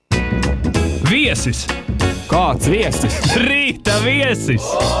Viesis! Kāds viesis? Rīta viesis!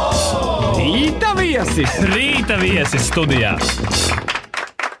 Rīta viesis! Rīta viesis studijā!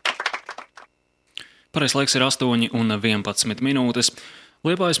 Pareizais laiks ir 8:11 minūtes.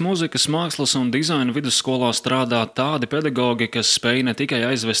 Liepājas Mūzikas, mākslas un dizaina vidusskolā strādā tādi pedagogi, kas spēj ne tikai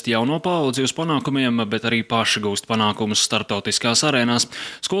aizvest jauno paudzi uz panākumiem, bet arī paši gūst panākumus starptautiskās arēnās.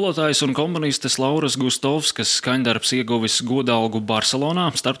 Skolotājas un komponistes Lauras Gustovskas skaņdarbs ieguvis godalgu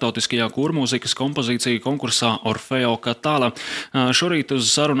Barselonā, starptautiskajā kormūzikas kompozīciju konkursā Orfeo Catala. Šorīt uz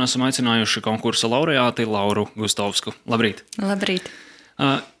sarunu esam aicinājuši konkursa laureāti Lauru Gustovsku. Labrīt! Labrīt!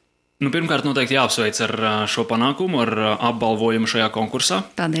 Pirmkārt, noteikti jāapsveic ar šo panākumu, ar apbalvojumu šajā konkursā.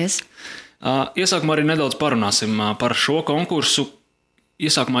 Paldies! Iesākumā arī nedaudz parunāsim par šo konkursu.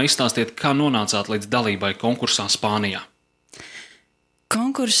 Iesākumā izstāstiet, kā nonācāt līdz dalībai konkursā Spānijā.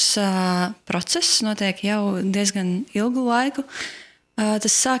 Konkursa process notiek jau diezgan ilgu laiku.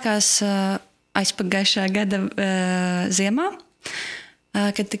 Tas sākās aizpagājušā gada ziemā,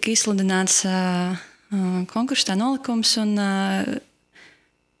 kad tika izsludināts konkursa nolikums un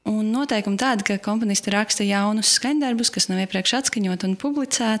noteikumi tādi, ka komponisti raksta jaunus skaņdarbus, kas nav iepriekš atskaņoti un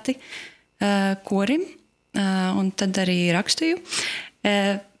publicēti korim, un tad arī rakstīju.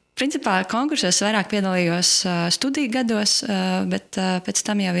 Principā konkursos vairāk piedalījos studiju gados, bet pēc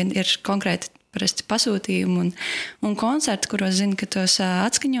tam jau ir konkrēti parasti pasūtījumi un koncerti, kuros zinu, ka tos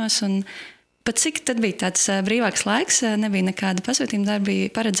atskaņos. Un pat cik tad bija tāds brīvāks laiks, nebija nekāda pasūtījuma darbi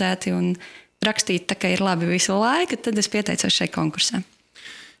paredzēti un rakstīt tā, ka ir labi visu laiku, tad es pieteicos šai konkursā.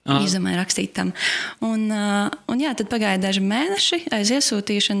 Izdomāju rakstīt tam. Un tad pagāja daži mēneši aiz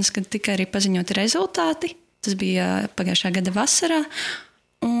iesūtīšanas, kad tika arī paziņoti rezultāti. Tas bija pagājušā gada vasarā.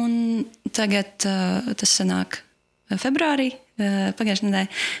 Un tagad tas sanāk februārī, pagājušā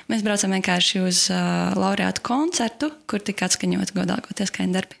nedēļa. Mēs braucam vienkārši uz laureātu koncertu, kur tika atskaņot godalgotie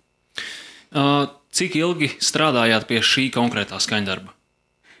skaņdarbi. Cik ilgi strādājāt pie šī konkrētā skaņdarba?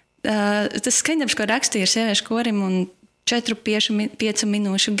 Tas skaņdarbs, ko rakstīja, ir sieviešu korim un 4-5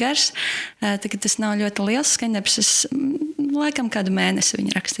 minūšu gars. Tagad tas nav ļoti liels skaņdarbs. Es laikam kādu mēnesi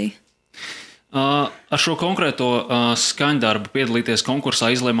viņu rakstīju. Ar šo konkrēto skaņdarbu piedalīties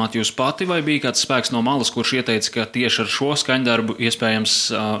konkursā izlēmāt jūs pati, vai bija kāds spēks no malas, kurš ieteica, ka tieši ar šo skaņdarbu iespējams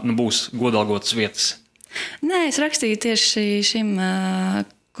būs godalgotas vietas? Nē, es rakstīju tieši šim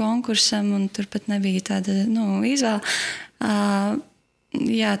konkursam, un turpat nebija tāda izvēle.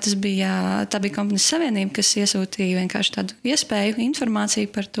 Jā, tā bija Komponiste Savienība, kas iesūtīja vienkārši tādu iespēju, informāciju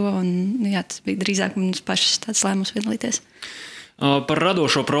par to, un jā, tas bija drīzāk mums pašas tāds lēmums piedalīties. Par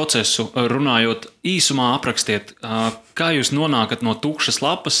radošo procesu runājot, īsumā aprakstiet, kā jūs nonākat no tukšas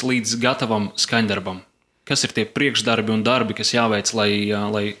lapas līdz gatavam skaņdarbam? Kas ir tie priekšdarbi un darbi, kas jāveic,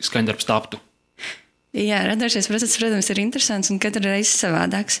 lai skaņdarbs taptu? Jā, radošais process, protams, ir interesants un katru reizi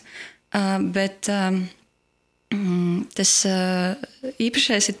savādāks, bet tas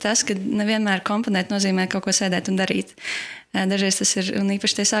īpašais ir tas, ka nevienmēr komponēt nozīmē kaut ko sēdēt un darīt. Dažreiz tas ir, un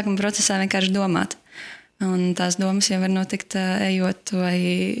īpaši tie sākuma procesā vienkārši domāt. Un tās domas jau var notikt ejot vai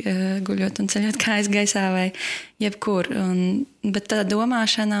guļot un ceļot kājas gaisā vai jebkur. Bet tā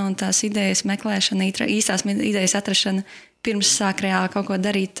domāšana un tās idejas meklēšana, īstās idejas atrašana pirms sāk reāli kaut ko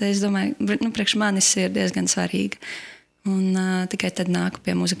darīt, es domāju, priekš manis ir diezgan svarīga. Un tikai tad nāku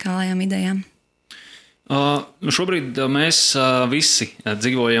pie muzikālajām idejām. Šobrīd mēs visi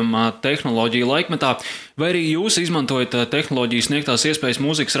dzīvojam tehnoloģiju laikmetā. Vai arī jūs izmantojat tehnoloģijas sniegtās iespējas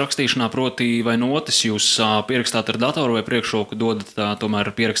mūzikas rakstīšanā, proti vai notis jūs pierakstāt ar datoru vai priekšroku dodat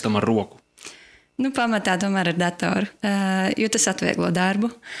tomēr pierakstam ar roku? Pamatā tomēr ar datoru, jo tas atvieglo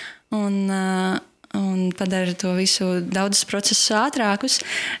darbu un padara to visu daudzus procesus ātrākus.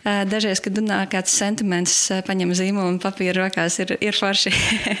 Dažreiz, kad nāk kāds sentiments, paņem zīmolu un papīru rokās, ir forši,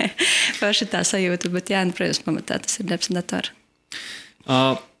 forši tā sajūta, bet jā, protams, pamatā tas ir darbs datoru.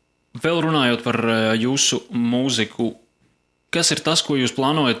 Vēl runājot par jūsu mūziku, kas ir tas, ko jūs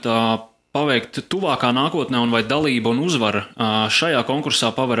plānojat paveikt tuvākā nākotnē, un vai dalība un uzvara šajā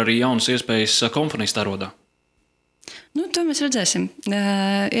konkursā paver arī jaunas iespējas komponistu arodā? To mēs redzēsim.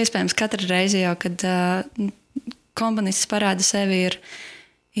 Iespējams, katru reizi jau, kad komponists parāda sevi,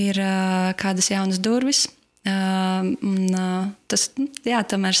 ir kādas jaunas durvis. Tas,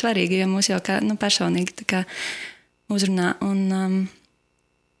 tomēr svarīgi, jo mūs jau personīgi tā kā uzrunā.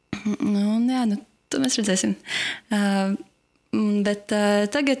 To mēs redzēsim. Bet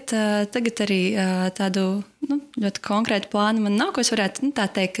tagad arī tādu ļoti konkrētu plānu man nav, ko es varētu tā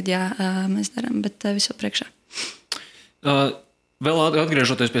teikt, ka jā, mēs darām, bet visu priekšā. Vēl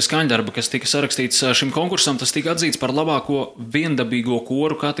atgriežoties pie skaņdarba, kas tika sarakstīts šim konkursam, tas tika atzīts par labāko viendabīgo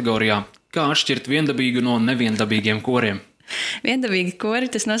koru kategorijā. Kā atšķirt viendabīgu no neviendabīgiem koriem? Viendabīgi kori,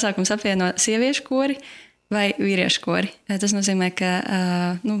 tas nosaukums apvieno sieviešu kori vai vīriešu kori. Tas nozīmē, ka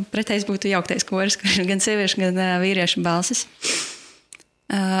pretējs būtu jauktais koris, kur ir gan sieviešu, gan vīriešu balsis.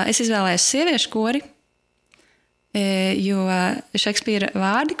 Es izvēlējos sieviešu kori, jo Šekspīra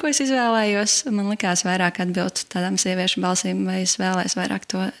vārdi, ko es izvēlējos, man likās vairāk atbilst tādām sieviešu balsīm, vai es vēlējos vairāk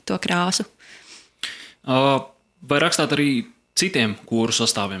to krāsu. Vai rakstāt arī citiem koru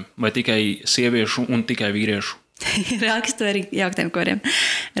sastāviem, vai tikai sieviešu un tikai vīriešu? Rakstu arī jauktiem koriem.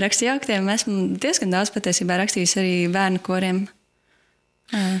 Rakstu jauktiem, esmu diezgan daudz patiesībā rakstījis arī bērnu koriem.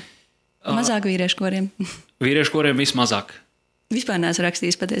 Mazāk vīriešu koriem. Vīriešu koriem vismazāk? Vispār neesmu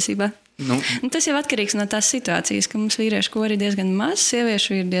rakstījis patiesībā. Tas jau atkarīgs no tās situācijas, ka mums vīriešu kori ir diezgan maz,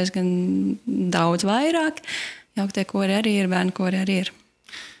 sieviešu ir diezgan daudz vairāk. Jauktie kori arī ir, bērnu kori arī ir.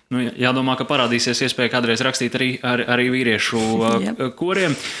 Jādomā, ka parādīsies iespēja kādreiz rakstīt arī vīriešu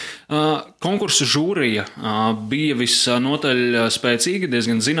koriem. Konkursu žūrija bija visnotaļ spēcīga,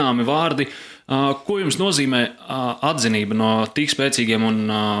 diezgan zināmi vārdi. Ko jums nozīmē atzinība no tik spēcīgiem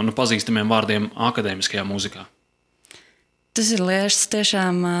un pazīstamiem vārdiem akadēmiskajā mūzikā? Tas ir liels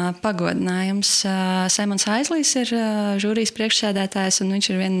tiešām pagodinājums. Saimons Aislīs ir žūrijas priekšsēdētājs, un viņš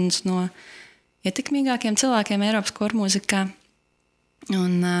ir viens no ietekmīgākiem cilvēkiem Eiropas kormūzikā.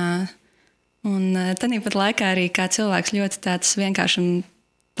 Un tāpat laikā arī kā cilvēks ļoti tāds vienkārši un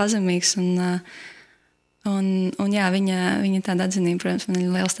pazemīgs. Un jā, viņa tāda atzinība, protams, man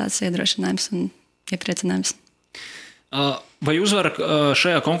ir liels tāds iedrošinājums un iepriecinājums. Vai uzvara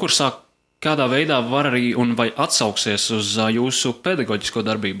šajā konkursā kādā veidā var arī un vai atsauksies uz jūsu pedagoģisko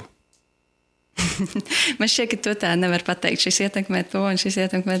darbību? Man šķiet, ka to tā nevar pateikt. Šis ietekmē to un šis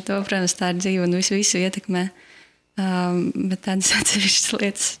ietekmē to. Protams, tā ir dzīve un visu ietekmē. Bet tādas atsevišķas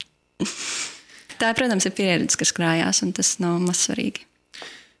lietas. Tā, protams, ir pieredze, kas krājās, un tas nav maz svarīgi.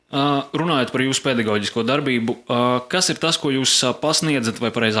 Runājot par jūsu pedagoģisko darbību, kas ir tas, ko jūs pasniedzat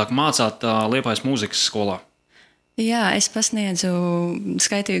vai pareizāk mācāt Liepājas Mūzikas skolā? Jā, es pasniedzu,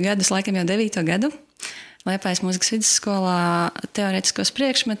 skaitīju gadus, laikam jau 9. gadu. Liepājas Mūzikas vidusskolā teorētiskos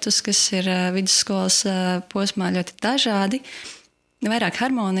priekšmetus, kas ir vidusskolas posmā ļoti dažādi. Vairāk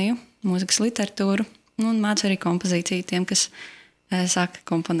harmoniju, mūzikas literatūru. Un mācu arī kompozīciju tiem, kas sāk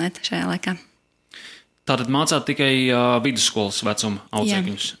komponēt šajā laikā. Tātad mācāt tikai vidusskolas vecuma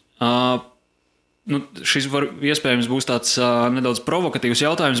audzēkņus. Šis iespējams būs tāds nedaudz provokatīvs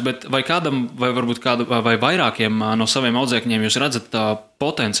jautājums, bet vai kādam, vai varbūt vai vairākiem no saviem audzēkņiem jūs redzat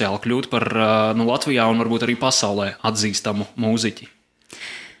potenciāli kļūt par Latvijā un varbūt arī pasaulē atzīstamu mūziķi?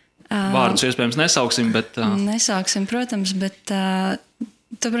 Vārdus iespējams nesauksim, bet... Nesauksim, protams, bet...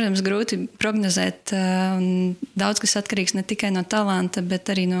 To, protams, grūti prognozēt. Daudz kas atkarīgs ne tikai no talanta, bet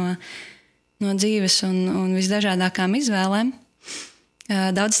arī no dzīves un visdažādākām izvēlēm.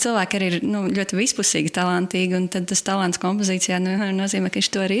 Daudz cilvēki arī ir ļoti vispusīgi talantīgi, un tad tas talants kompozīcijā nozīmē, ka viņš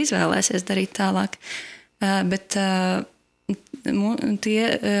to arī izvēlēsies darīt tālāk. Bet tie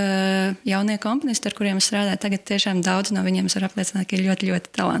jaunie komponisti, ar kuriem es strādāju tagad, tiešām daudz no viņiem es varu apliecināt, ka ir ļoti, ļoti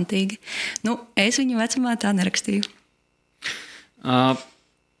talantīgi. Es viņu vecumā tā nerakstīju.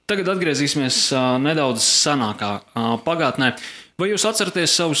 Tagad atgriezīsimies nedaudz senākā pagātnē. Vai jūs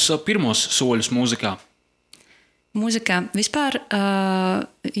atceraties savus pirmos soļus mūzikā? Mūzikā vispār,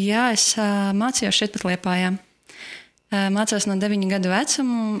 jā, es mācījos šeit pat Liepājā. Mācos no 9 gadu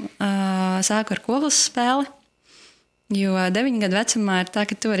vecumu, sāku ar koklas spēli, jo 9 gadu vecumā ir tā,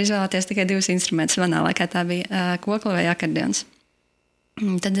 ka tu vari izvēlēties tikai 2 instrumentus. Manā laikā tā bija kokla vai akordeons.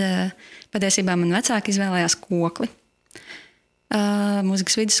 Tad patiesībā man vecāki izvēlējās kokli.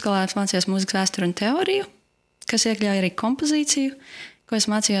 Mūzikas vidusskolā es mācījos mūzikas vēsturi un teoriju, kas iekļauj arī kompozīciju, ko es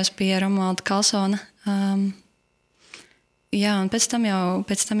mācījos pie Romualda Kalsona. Jā, un pēc tam jau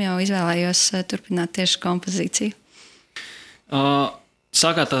izvēlējos turpināt tieši kompozīciju.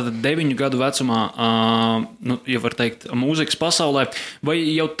 Sākāt tātad 9 gadu vecumā, ja var teikt, mūzikas pasaulē, vai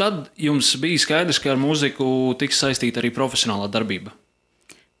jau tad jums bija skaidrs, ka ar mūziku tiks saistīta arī profesionālā darbība?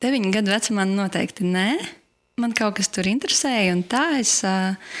 9 gadu vecumā noteikti nē. Man kaut kas tur interesēja, un tā es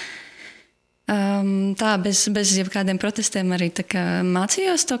bez jebkādiem protestiem arī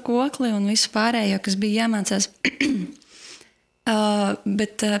mācījos to kokli un visu pārējo, kas bija jāmācās.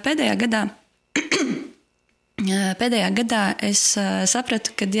 Bet pēdējā gadā es sapratu,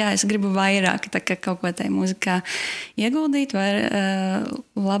 ka jā, es gribu vairāk kaut ko tajā mūzikā ieguldīt, vai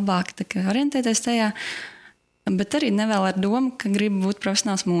labāk orientēties tajā. Bet arī nevēl ar domu, ka gribu būt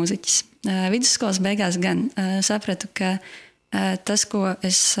profesionāls mūziķis. Vidusskolas beigās gan sapratu, ka tas, ko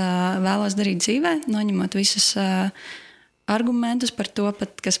es vēlos darīt dzīvē, noņemot visus argumentus par to,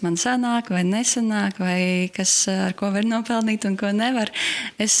 pat, kas man sanāk vai nesanāk, vai kas, ar ko var nopelnīt un ko nevar.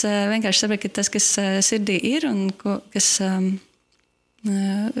 Es vienkārši saprotu, ka tas, kas sirdī ir un kas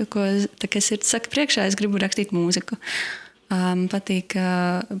sirds saka priekšā, es gribu rakstīt mūziku. Patīk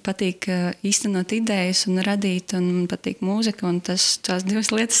īstenot idejas un radīt, un patīk mūzika, un tās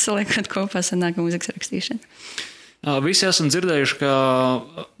divas lietas saliekot kopā sanāk mūzikas rakstīšana. Visi esam dzirdējuši, ka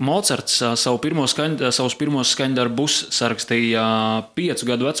Mocarts savus pirmos skaņdarbus sarakstīja 5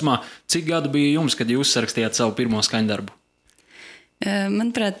 gadu vecumā. Cik gadu bija jums, kad jūs sarakstījāt savu pirmo skaņdarbu?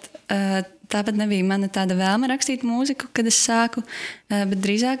 Manuprāt, tāpat nebija mana tāda vēlme rakstīt mūziku, kad es sāku, bet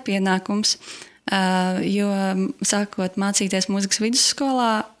drīzāk pienākums. Jo sākot mācīties mūzikas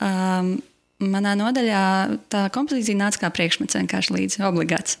vidusskolā, manā nodaļā tā kompozīcija nāca kā priekšmets vienkārši līdzi,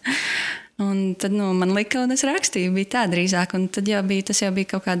 obligāts. Un tad man lika, un es rakstīju, bija tā drīzāk, un tad tas jau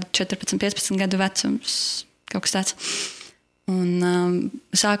bija kaut kāda 14-15 gadu vecums, kaut kas tāds. Un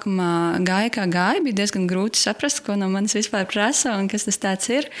sākumā gāja, bija diezgan grūti saprast, ko no manis vispār prasa un kas tas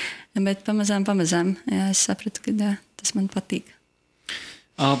tāds ir, bet pamazām, jā, es sapratu, ka tas man patīk.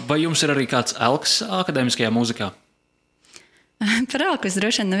 Vai jums ir arī kāds elks akadēmiskajā mūzikā? Par elku es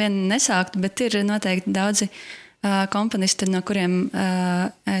droši vien nevienu nesāktu, bet ir noteikti daudzi komponisti, no kuriem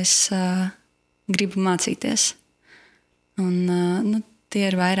es gribu mācīties. Un tie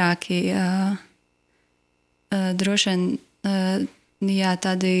ir vairāki droši vien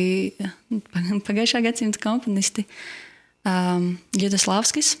tādi pagājušā gadsimta komponisti.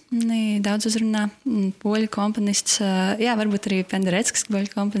 Gudalgas daudz uzrunā, poļu komponists, varbūt arī Pendereckis, poļu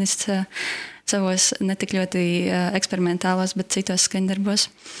komponists savos netik ļoti eksperimentālos, bet citos skaņdarbos.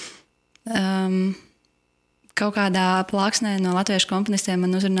 Kaut kādā plāksnē no latviešu komponistiem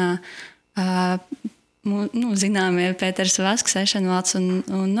man uzrunā zināmie Pēters Vasks, Ešenvalds un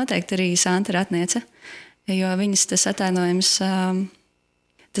noteikti arī Santa Ratniece, jo viņas tas atainojums,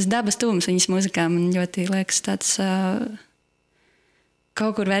 tas dabas tūms viņas mūzikā man ļoti liekas tāds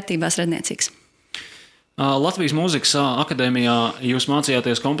kaut kur vērtībās radniecīgs. Latvijas Mūzikas akadēmijā jūs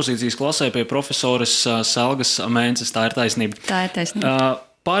mācījāties kompozīcijas klasē pie profesoras Selgas Mēnces, tā ir taisnība? Tā ir taisnība.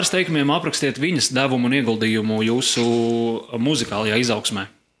 Pāris teikumiem aprakstiet viņas devumu un ieguldījumu jūsu muzikālajā izaugsmē.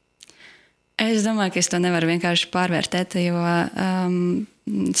 Es domāju, ka es to nevaru vienkārši pārvērtēt, jo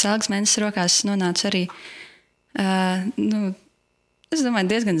Selgas Mēneses rokās nonāca arī, es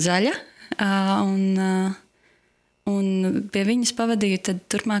domāju, diezgan zaļa, un pie viņas pavadīju tad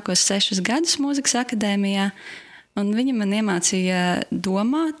turpmākos 6 gadus mūzikas akadēmijā, un viņa man iemācīja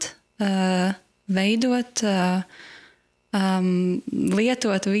domāt, veidot,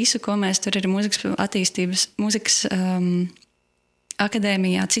 lietot visu, ko mēs tur ir mūzikas attīstības, mūzikas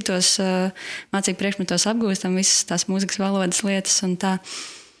akadēmijā, citos mācību priekšmetos apgūstam visas tās mūzikas valodas lietas un tā.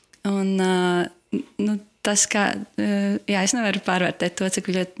 Un tas, kā, es nevaru pārvērtēt to, cik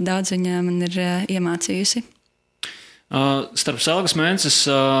ļoti daudz viņa man ir iemācījusi. Starp Selgas Mēneses,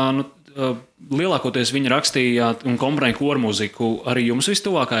 lielākoties viņa rakstīja un komponēja kormūziku. Arī jums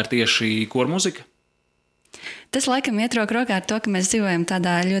vistuvākā ir tieši kormūzika? Tas laikam iet roku rokā ar to, ka mēs dzīvojam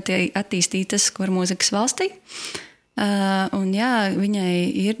tādā ļoti attīstītas kormūzikas valstī. Un jā, viņai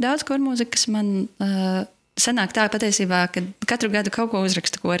ir daudz kormūzikas. Man sanāk tā patiesībā, ka katru gadu kaut ko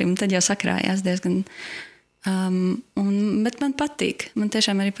uzrakstu korim, tad jau sakrājās diezgan. Bet man patīk. Man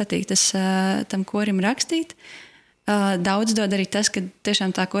tiešām arī patīk tam korim rakstīt. Daudz dod arī tas, ka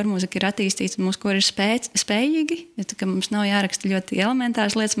tiešām tā kormūzika ir attīstīta un mūsu kori ir spējīgi. Ja mums nav jāraksta ļoti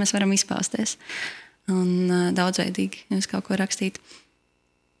elementāras lietas, mēs varam izpausties. Un daudzveidīgi jūs kaut ko rakstīt.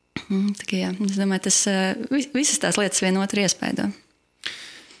 Tā kā jā, es domāju, tas visas tās lietas vienotru iespaido.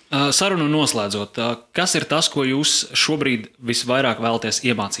 Sarunu noslēdzot, kas ir tas, ko jūs šobrīd visvairāk vēlaties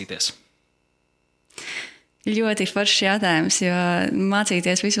iemācīties? Ļoti foršs jautājums, jo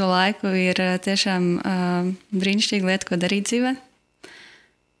mācīties visu laiku ir tiešām brīnišķīga lieta, ko darīt dzīvē.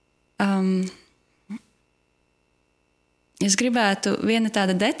 Es gribētu, viena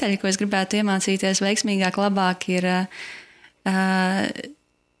tāda detaļa, ko es gribētu iemācīties veiksmīgāk, labāk, ir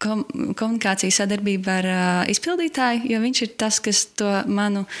komunikācija sadarbība ar izpildītāju, jo viņš ir tas, kas to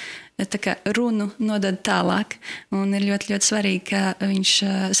manu runu nodod tālāk. Un ir ļoti, ļoti svarīgi, ka viņš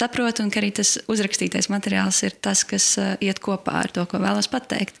saprot un ka arī tas uzrakstītais materiāls ir tas, kas iet kopā ar to, ko vēlos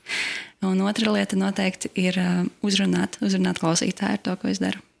pateikt. Un otra lieta noteikti ir uzrunāt klausītāju ar to, ko es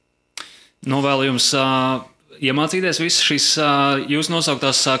daru. Novēlu jums iemācīties visas šīs jūs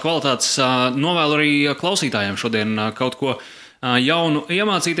nosauktās kvalitātes. Novēlu arī klausītājiem šodien kaut ko jaunu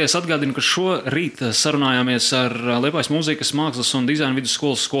iemācīties. Atgādinu, ka šorīt sarunājāmies ar Liepājas Mūzikas, mākslas un dizaina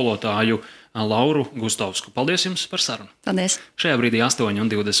vidusskolas skolotāju Lauru Gustovsku. Paldies jums par sarunu. Paldies. Šajā brīdī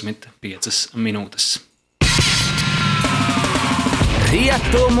 8:25 minūtes.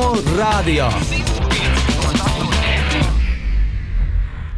 Rietumu radio.